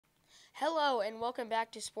Hello and welcome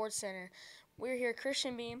back to Sports Center. We're here,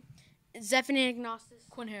 Christian Beam, Zephaniah Agnostis.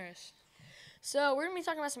 Quinn Harris. So we're gonna be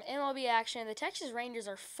talking about some MLB action. The Texas Rangers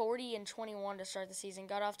are 40-21 to start the season.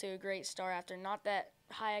 Got off to a great start after not that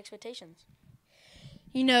high expectations.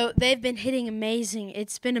 You know, they've been hitting amazing.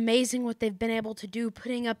 It's been amazing what they've been able to do,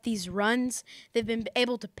 putting up these runs. They've been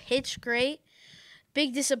able to pitch great.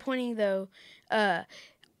 Big disappointing, though,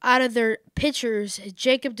 out of their pitchers,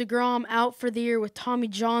 Jacob deGrom out for the year with Tommy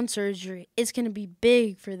John surgery. It's going to be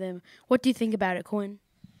big for them. What do you think about it, Quinn?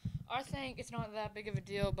 I think it's not that big of a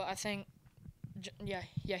deal, but I think,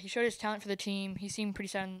 he showed his talent for the team. He seemed pretty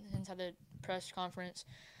sad inside the press conference.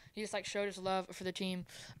 He just showed his love for the team.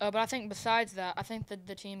 But I think besides that, I think that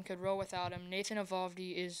the team could roll without him. Nathan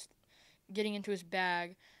Eovaldi is getting into his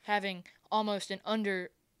bag, having almost an under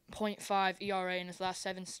 .5 ERA in his last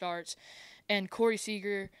 7 starts. And Corey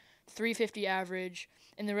Seager, 350 average,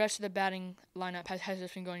 and the rest of the batting lineup has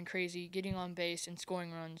just been going crazy, getting on base and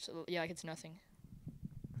scoring runs. Yeah, it's nothing.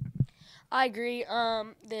 I agree.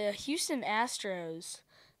 The Houston Astros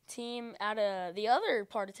team out of the other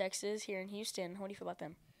part of Texas here in Houston. What do you feel about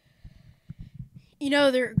them? You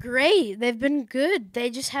know, they're great. They've been good. They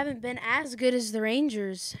just haven't been as good as the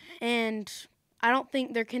Rangers. And I don't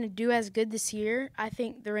think they're going to do as good this year. I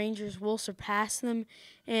think the Rangers will surpass them,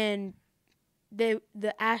 and the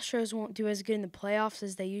Astros won't do as good in the playoffs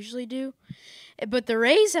as they usually do. But the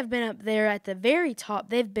Rays have been up there at the very top.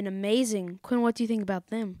 They've been amazing. Quinn, what do you think about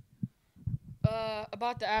them?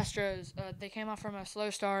 About the Astros, they came off from a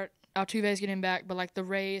slow start. Altuve's getting back, but the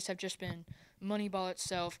Rays have just been Moneyball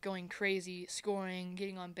itself, going crazy, scoring,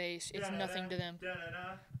 getting on base. It's nothing to them.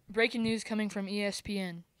 Breaking news coming from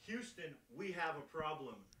ESPN. Houston, we have a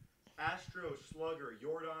problem. Astros slugger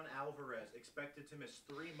Yordan Alvarez expected to miss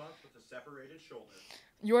 3 months with a separated shoulder.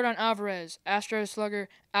 Yordan Alvarez, Astros slugger,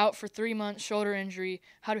 out for 3 months, shoulder injury.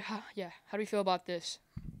 How do we feel about this?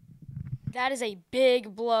 That is a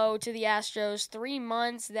big blow to the Astros. 3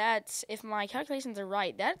 months, that's, if my calculations are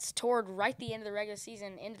right, that's toward right the end of the regular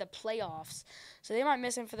season into the playoffs. So they might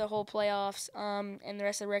miss him for the whole playoffs and the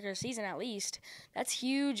rest of the regular season at least. That's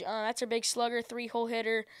huge. That's a big slugger, 3-hole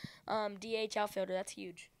hitter, DH outfielder. That's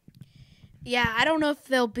huge. Yeah, I don't know if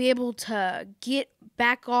they'll be able to get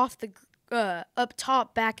back off the up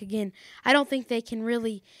top back again. I don't think they can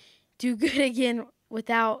really do good again with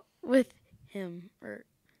him. The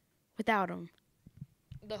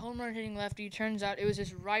home run hitting lefty, turns out it was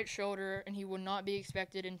his right shoulder, and he will not be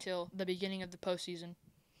expected until the beginning of the postseason.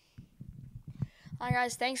 All right,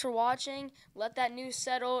 guys, thanks for watching. Let that news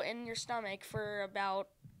settle in your stomach for about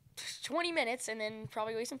 20 minutes, and then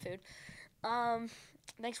probably go eat some food.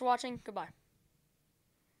 Thanks for watching. Goodbye.